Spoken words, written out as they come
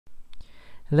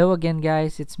Hello again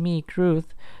guys, it's me,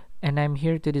 Kruth, and I'm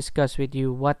here to discuss with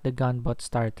you what the Gunbot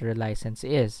starter license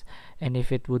is, and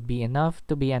if it would be enough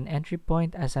to be an entry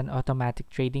point as an automatic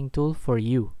trading tool for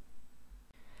you.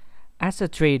 As a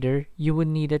trader, you would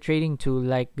need a trading tool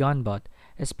like Gunbot,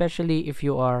 especially if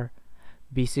you are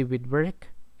busy with work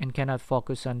and cannot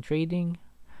focus on trading.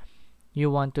 You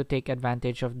want to take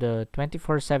advantage of the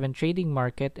 24/7 trading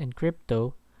market in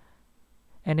crypto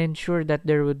and ensure that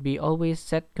there would be always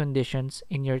set conditions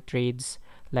in your trades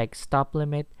like stop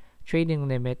limit, trading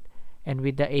limit, and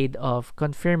with the aid of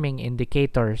confirming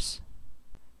indicators.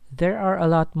 There are a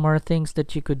lot more things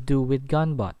that you could do with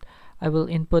Gunbot. I will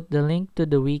input the link to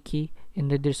the wiki in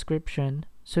the description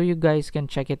so you guys can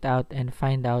check it out and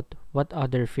find out what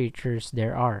other features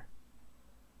there are.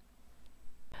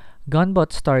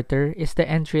 Gunbot Starter is the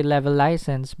entry-level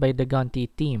license by the Gunty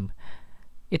team.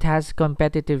 It has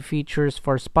competitive features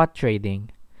for spot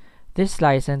trading. This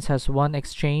license has one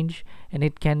exchange and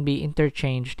it can be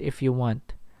interchanged if you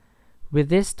want. With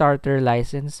this starter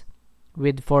license,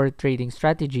 with 4 trading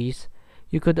strategies,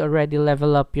 you could already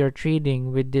level up your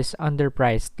trading with this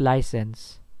underpriced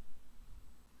license.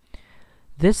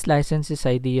 This license is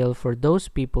ideal for those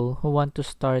people who want to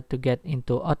start to get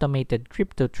into automated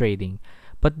crypto trading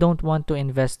but don't want to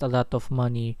invest a lot of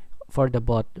money for the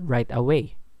bot right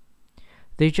away.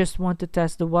 They just want to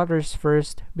test the waters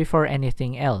first before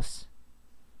anything else.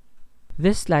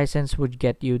 This license would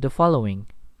get you the following: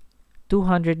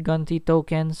 200 Gunty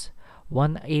tokens,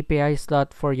 1 API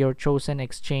slot for your chosen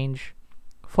exchange,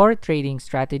 4 trading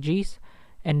strategies,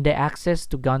 and the access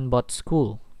to Gunbot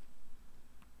School.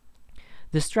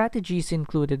 The strategies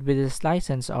included with this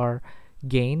license are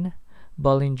Gain,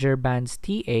 Bollinger Bands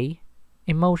TA,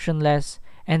 Emotionless,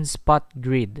 and Spot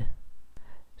Grid.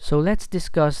 So let's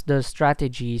discuss the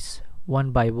strategies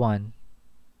one by one.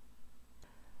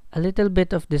 A little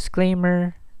bit of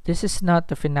disclaimer: this is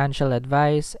not a financial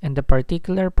advice, and the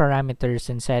particular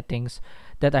parameters and settings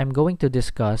that I'm going to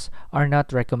discuss are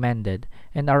not recommended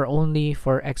and are only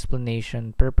for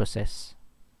explanation purposes.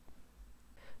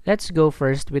 Let's go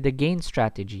first with the gain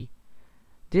strategy.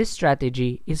 This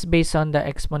strategy is based on the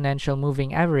Exponential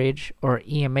Moving Average, or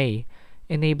EMA,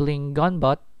 enabling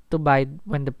Gunbot to buy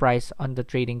when the price on the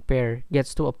trading pair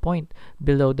gets to a point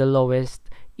below the lowest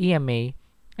EMA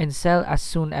and sell as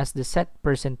soon as the set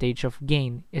percentage of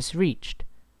gain is reached.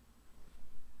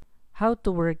 How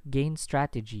to work gain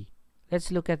strategy?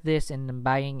 Let's look at this in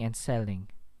buying and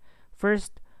selling.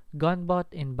 First,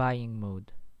 Gunbot in buying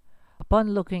mode.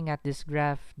 Upon looking at this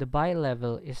graph, the buy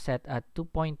level is set at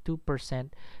 2.2%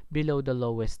 below the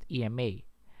lowest EMA.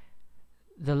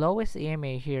 The lowest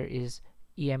EMA here is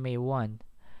EMA 1,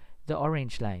 the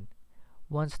orange line.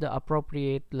 Once the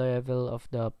appropriate level of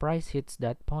the price hits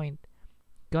that point,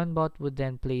 Gunbot would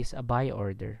then place a buy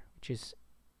order, which is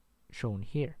shown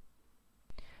here.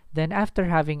 Then after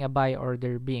having a buy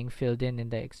order being filled in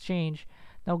the exchange,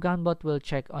 now Gunbot will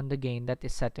check on the gain that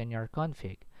is set in your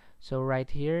config. So right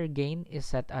here, gain is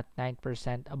set at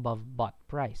 9% above bot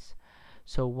price.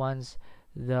 So once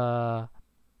the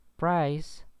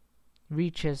price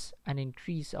reaches an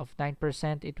increase of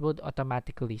 9%, it would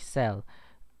automatically sell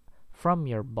from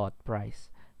your bot price.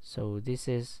 So this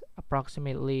is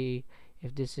approximately,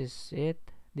 if this is it,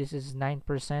 this is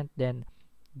 9%, then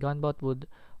Gunbot would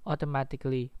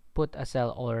automatically put a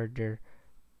sell order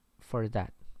for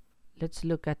that. Let's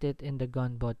look at it in the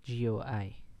Gunbot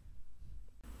GUI.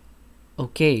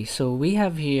 Okay, so we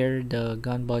have here the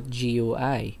Gunbot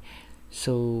GUI.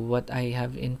 So what I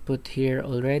have input here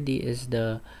already is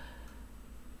the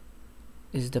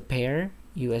pair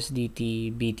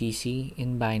USDT BTC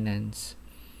in Binance.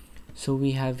 So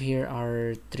we have here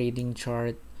our trading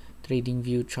chart, trading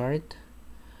view chart.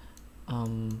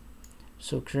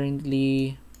 So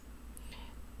currently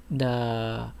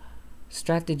the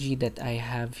strategy that I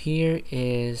have here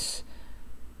is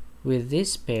with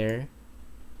this pair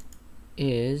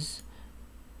is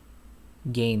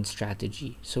gain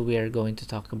strategy. So we are going to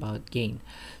talk about gain.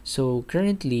 So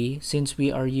currently, since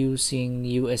we are using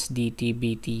USDT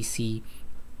BTC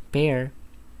pair,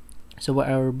 so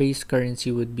our base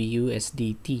currency would be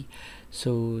USDT.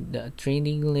 So the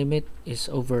trading limit is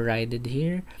overridden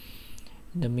here.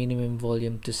 The minimum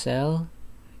volume to sell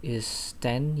is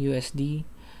 10 USD.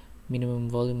 Minimum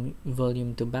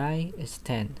volume to buy is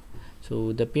 10.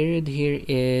 So the period here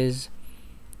is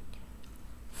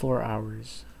 4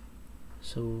 hours.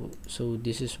 So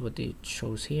this is what it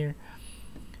shows here.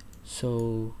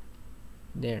 So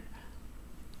there.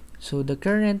 So the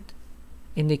current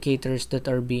indicators that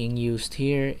are being used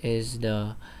here is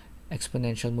the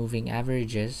exponential moving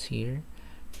averages here,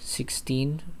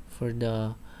 16 for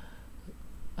the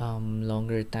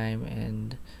longer time,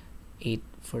 and 8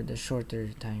 for the shorter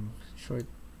time, short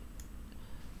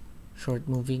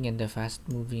moving and the fast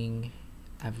moving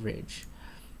average.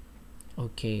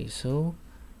 Okay, so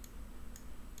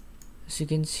as you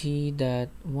can see that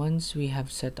once we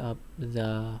have set up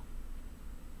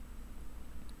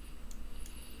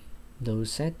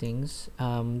those settings,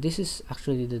 this is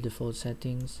actually the default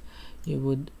settings, you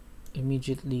would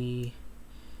immediately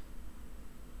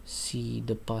see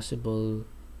the possible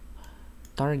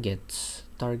target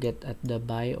at the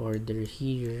buy order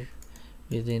here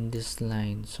within this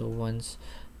line. So once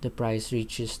the price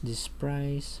reaches this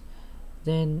price,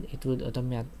 then it would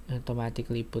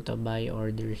automatically put a buy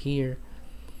order here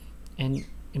and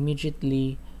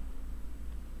immediately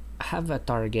have a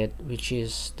target, which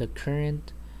is the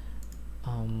current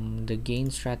the gain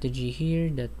strategy here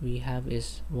that we have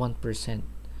is 1%.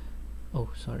 Oh,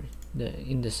 sorry,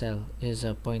 in the sell is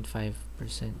a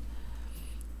 0.5%,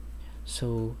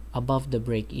 so above the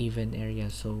break even area.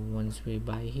 So once we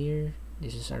buy here,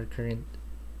 this is our current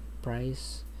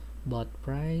price, bought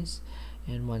price,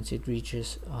 and once it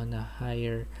reaches on a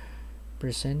higher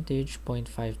percentage,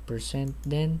 0.5%,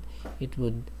 then it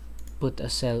would put a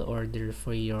sell order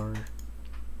for your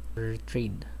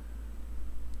trade.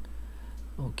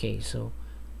 Okay, so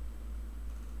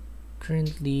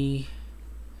currently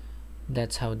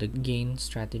that's how the gain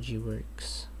strategy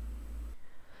works.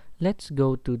 Let's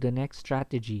go to the next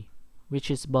strategy, which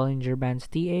is Bollinger Bands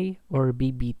TA or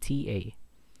BBTA.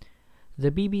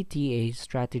 The BBTA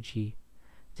strategy.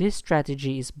 This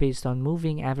strategy is based on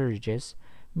moving averages,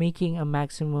 making a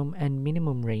maximum and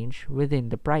minimum range within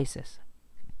the prices,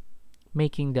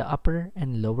 making the upper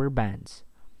and lower bands.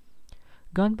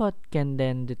 Gunbot can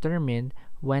then determine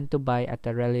when to buy at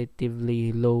a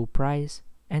relatively low price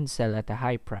and sell at a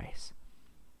high price.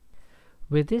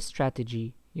 With this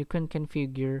strategy, you can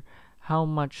configure how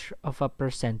much of a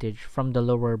percentage from the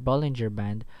lower Bollinger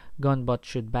Band Gunbot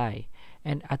should buy,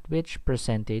 and at which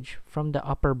percentage from the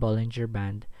upper Bollinger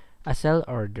Band a sell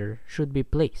order should be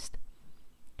placed.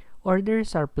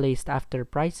 Orders are placed after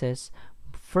prices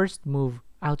first move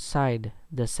outside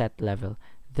the set level,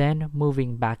 then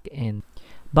moving back in.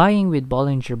 Buying with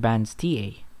Bollinger Bands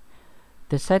TA.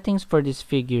 The settings for this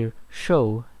figure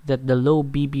show that the low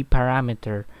BB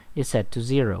parameter is set to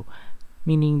 0,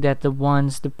 meaning that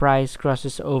once the price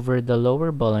crosses over the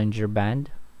lower Bollinger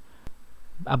Band,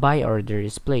 a buy order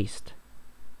is placed,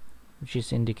 which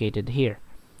is indicated here.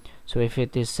 So if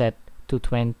it is set to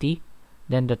 20,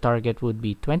 then the target would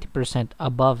be 20%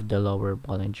 above the lower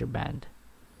Bollinger Band.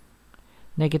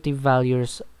 Negative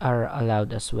values are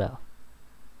allowed as well.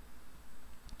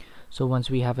 So once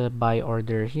we have a buy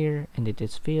order here and it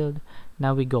is filled,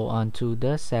 now we go on to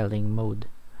the selling mode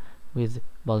with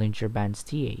Bollinger Bands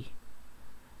TA.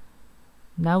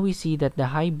 Now we see that the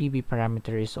high BB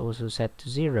parameter is also set to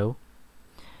 0.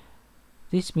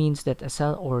 This means that a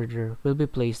sell order will be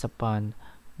placed upon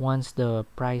once the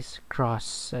price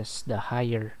crosses the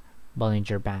higher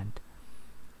Bollinger Band.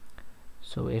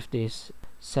 So if this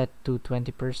set to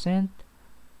 20%,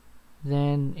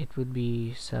 then it would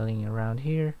be selling around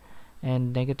here,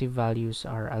 and negative values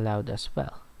are allowed as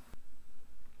well.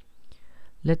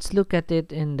 Let's look at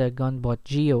it in the Gunbot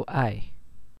GUI.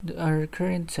 Our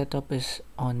current setup is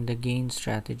on the gain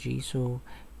strategy, so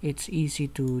it's easy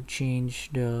to change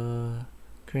the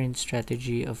current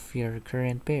strategy of your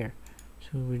current pair.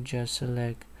 So we just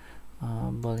select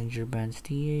Bollinger Bands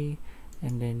TA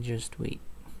and then just wait.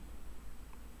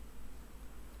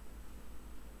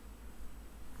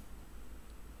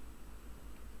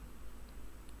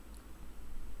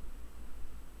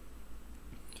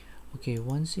 Okay,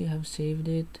 once you have saved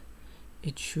it,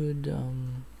 it should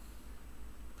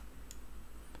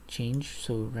change.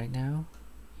 So right now,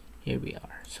 here we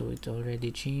are. So it's already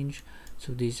changed.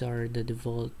 So these are the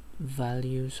default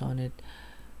values on it.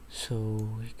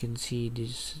 So you can see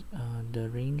this the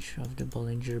range of the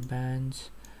Bollinger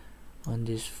Bands on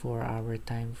this 4-hour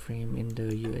time frame in the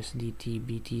USDT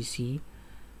BTC,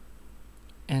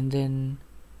 and then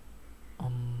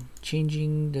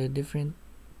changing the different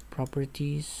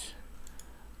properties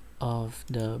of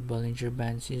the Bollinger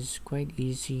Bands is quite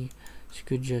easy. So you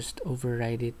could just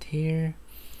override it here.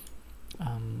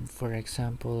 For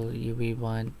example, we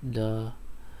want the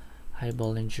high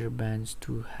Bollinger Bands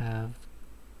to have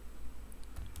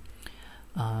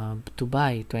to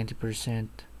buy 20%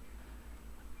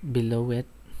 below it,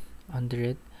 under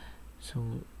it. So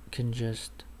you can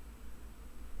just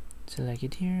select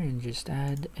it here and just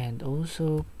add. And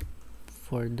also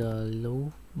for the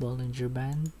low Bollinger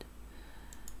Band,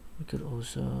 we could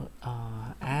also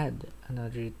add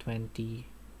another 20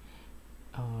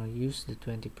 use the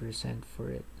 20% for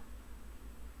it.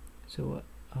 So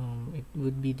it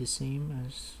would be the same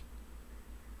as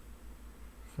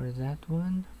for that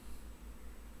one.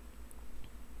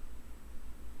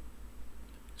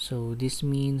 So this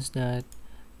means that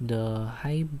the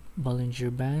high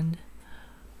Bollinger Band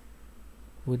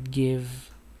would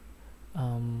give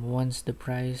once the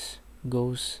price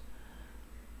goes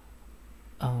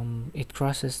it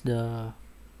crosses the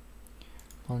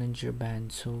Bollinger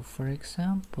Band. So for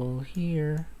example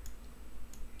here,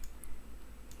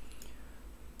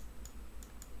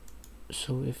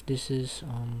 so if this is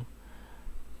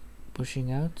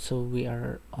pushing out, so we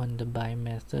are on the buy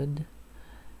method.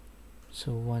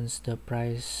 So once the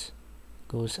price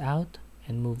goes out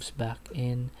and moves back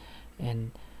in,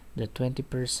 and the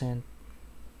 20%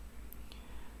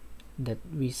 that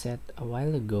we set a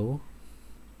while ago,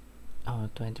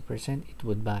 20% it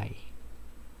would buy.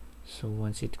 So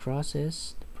once it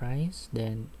crosses the price,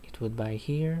 then it would buy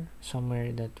here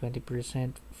somewhere that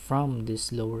 20% from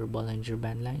this lower Bollinger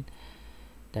Band line.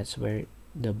 That's where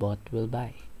the bot will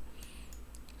buy.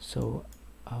 So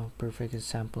a perfect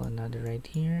example, another right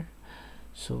here.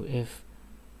 So if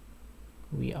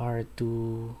we are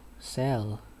to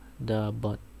sell the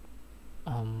bot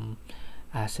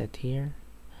asset here,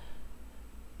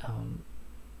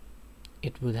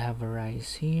 it would have a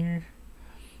rise here.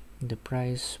 The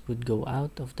price would go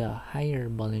out of the higher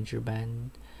Bollinger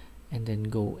Band and then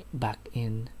go back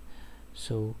in.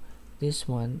 So this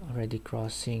one already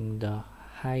crossing the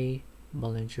high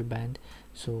Bollinger Band,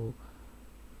 so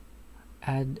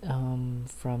add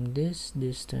from this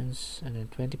distance and then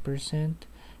 20%,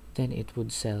 then it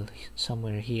would sell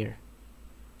somewhere here.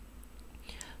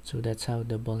 So that's how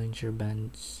the Bollinger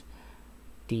Bands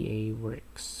TA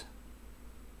works.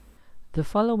 The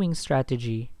following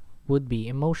strategy would be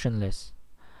emotionless.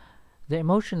 The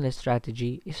emotionless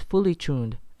strategy is fully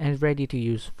tuned and ready to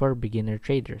use for beginner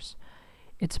traders.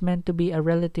 It's meant to be a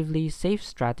relatively safe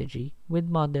strategy with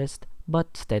modest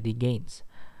but steady gains.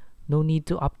 No need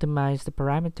to optimize the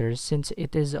parameters since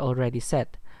it is already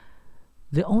set.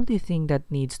 The only thing that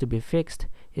needs to be fixed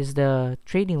is the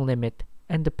trading limit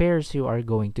and the pairs you are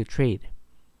going to trade.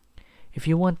 If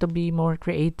you want to be more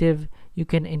creative, you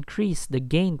can increase the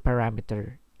gain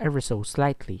parameter ever so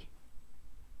slightly.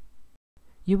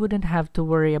 You wouldn't have to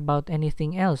worry about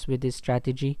anything else with this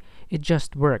strategy, it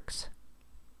just works.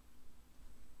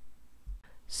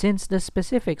 Since the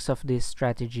specifics of this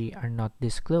strategy are not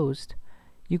disclosed,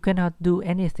 you cannot do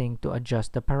anything to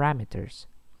adjust the parameters.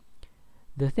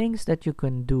 The things that you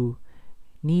can do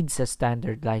needs a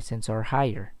standard license or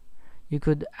higher. You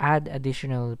could add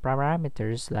additional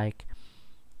parameters like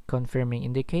confirming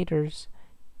indicators,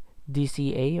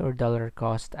 DCA or dollar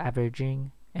cost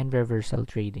averaging, and reversal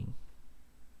trading.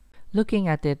 Looking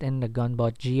at it in the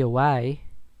Gunbot GUI,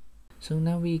 so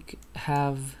now we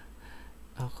have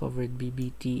covered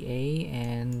BBTA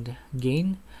and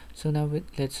gain. So now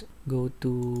let's go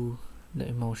to the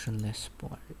emotionless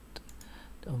part.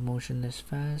 The emotionless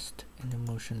fast and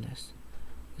emotionless.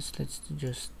 Let's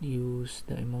just use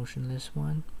the emotionless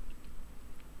one.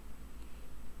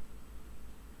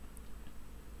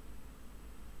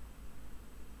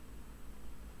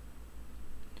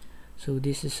 So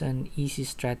this is an easy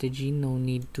strategy, no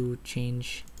need to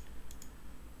change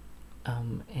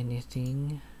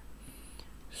anything.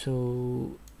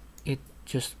 So it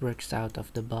just works out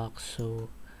of the box. So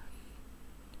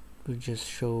we just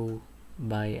show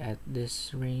buy at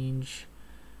this range,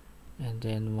 and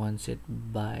then once it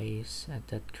buys at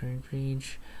that current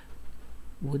range,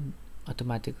 would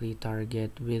automatically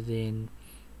target within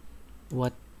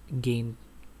what's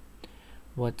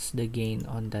the gain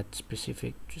on that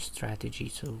specific strategy.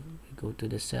 So we go to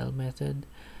the sell method.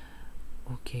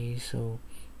 Okay, so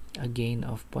a gain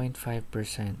of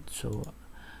 0.5%. so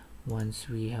once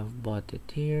we have bought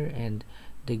it here and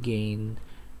the gain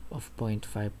of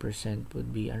 0.5%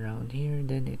 would be around here,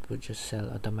 then it would just sell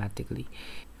automatically.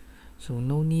 So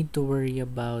no need to worry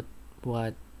about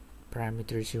what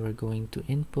parameters you are going to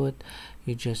input.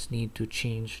 You just need to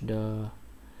change the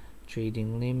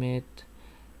trading limit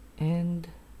and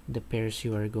the pairs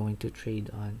you are going to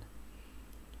trade on.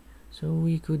 So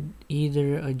we could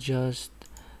either adjust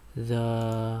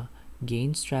the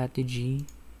gain strategy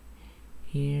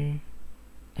here,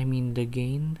 the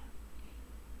gain,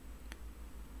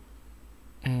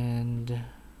 and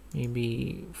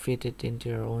maybe fit it into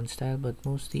your own style, but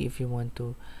mostly if you want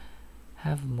to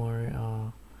have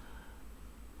more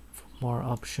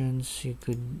options, you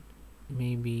could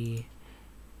maybe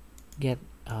get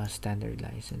a standard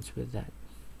license with that.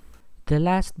 The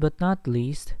last but not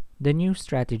least, the new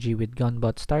strategy with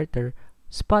Gunbot Starter,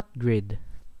 Spot Grid.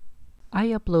 I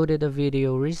uploaded a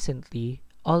video recently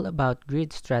all about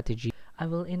grid strategy. I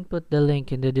will input the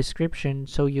link in the description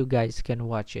so you guys can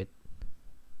watch it.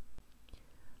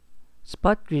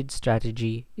 Spot grid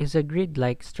strategy is a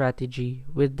grid-like strategy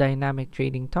with dynamic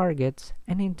trading targets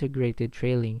and integrated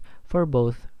trailing for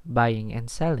both buying and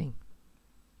selling.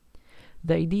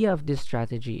 The idea of this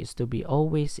strategy is to be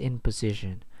always in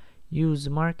position, use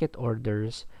market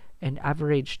orders, and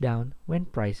average down when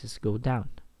prices go down.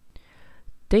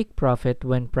 Take profit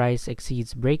when price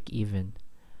exceeds break-even.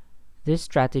 This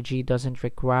strategy doesn't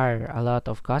require a lot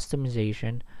of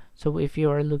customization, so if you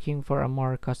are looking for a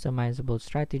more customizable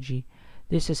strategy,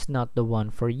 this is not the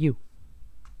one for you.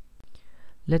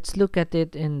 Let's look at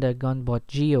it in the Gunbot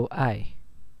GUI.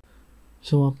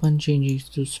 So upon changing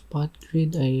to spot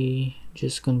grid, I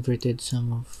just converted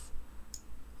some of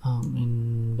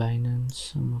in Binance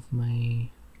some of my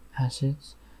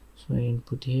assets. So I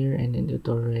input here and it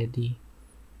already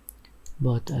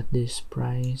bought at this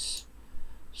price.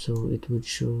 So it would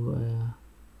show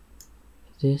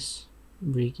this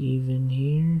break even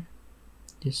here,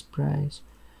 this price,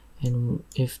 and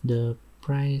if the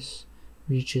price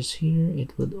reaches here,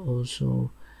 it would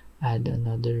also add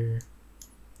another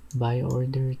buy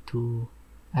order to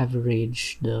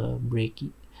average the break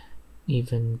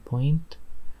even point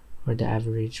or the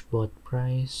average bought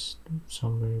price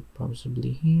somewhere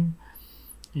possibly here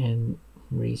and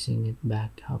raising it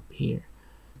back up here.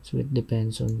 So it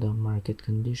depends on the market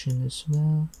condition as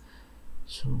well.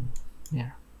 So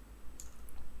yeah,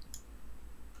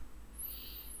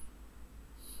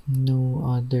 no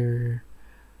other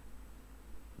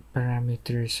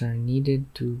parameters are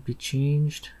needed to be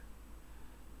changed,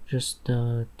 just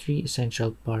the three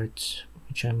essential parts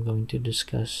which I'm going to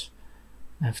discuss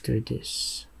after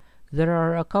this. There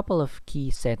are a couple of key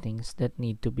settings that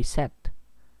need to be set.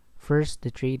 First,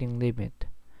 the trading limit.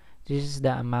 This is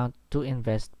the amount to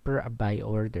invest per buy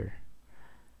order.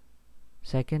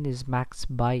 Second is max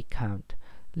buy count.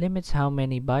 Limits how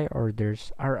many buy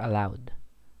orders are allowed.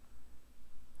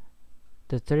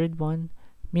 The third one,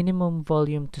 minimum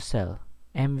volume to sell,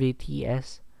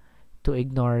 MVTS, to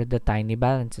ignore the tiny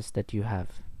balances that you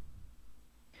have.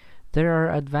 There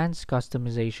are advanced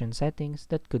customization settings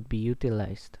that could be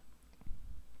utilized.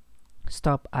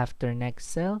 Stop after next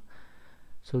sell.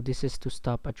 So this is to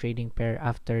stop a trading pair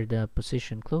after the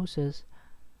position closes.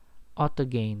 Auto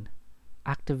gain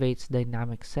activates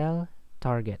dynamic sell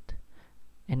target,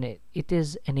 and it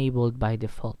is enabled by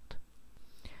default.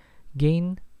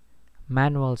 Gain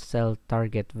manual sell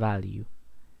target value.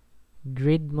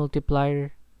 Grid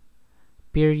multiplier,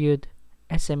 period,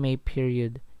 SMA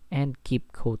period, and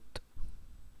keep quote.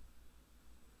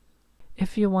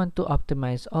 If you want to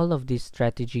optimize all of these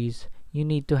strategies, you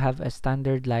need to have a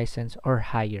standard license or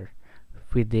higher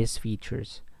with these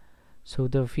features. So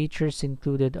the features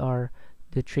included are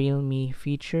the Trail Me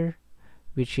feature,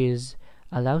 which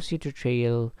allows you to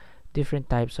trail different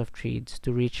types of trades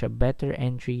to reach a better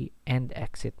entry and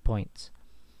exit points.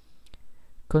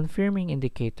 Confirming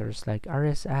indicators like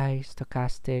RSI,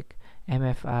 stochastic,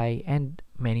 MFI, and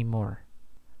many more.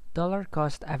 Dollar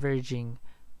cost averaging.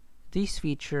 This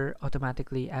feature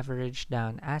automatically average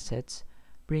down assets,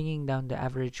 bringing down the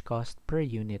average cost per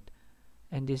unit,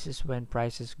 and this is when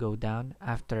prices go down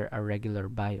after a regular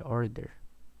buy order.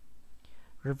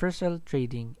 Reversal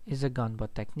trading is a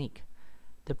Gunbot technique.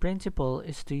 The principle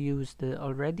is to use the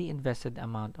already invested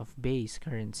amount of base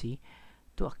currency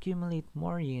to accumulate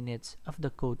more units of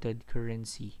the quoted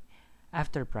currency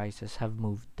after prices have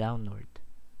moved downward.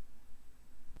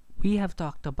 We have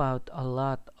talked about a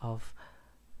lot of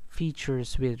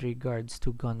features with regards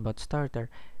to Gunbot Starter.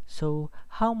 So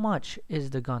how much is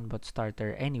the Gunbot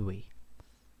Starter anyway?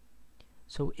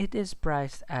 So it is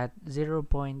priced at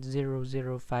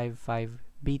 0.0055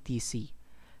 BTC.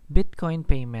 Bitcoin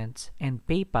payments and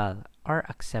PayPal are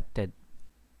accepted.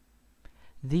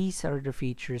 These are the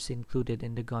features included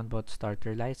in the Gunbot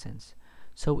Starter license.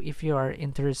 So if you are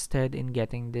interested in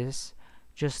getting this,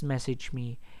 just message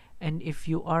me. And if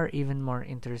you are even more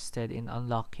interested in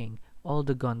unlocking all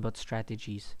the Gunbot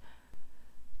strategies,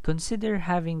 consider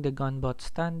having the Gunbot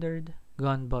Standard,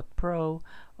 Gunbot Pro,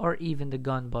 or even the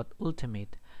Gunbot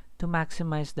Ultimate to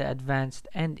maximize the advanced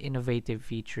and innovative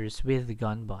features with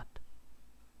Gunbot.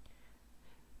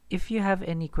 If you have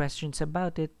any questions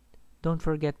about it, don't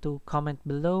forget to comment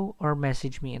below or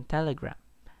message me in Telegram.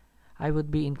 I would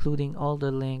be including all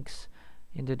the links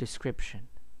in the description.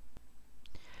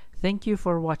 Thank you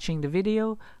for watching the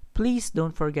video. Please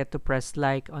don't forget to press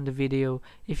like on the video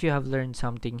if you have learned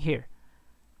something here.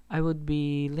 I would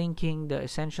be linking the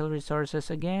essential resources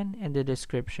again in the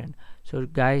description. So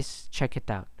guys, check it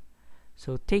out.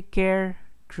 So take care.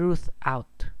 truth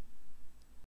out.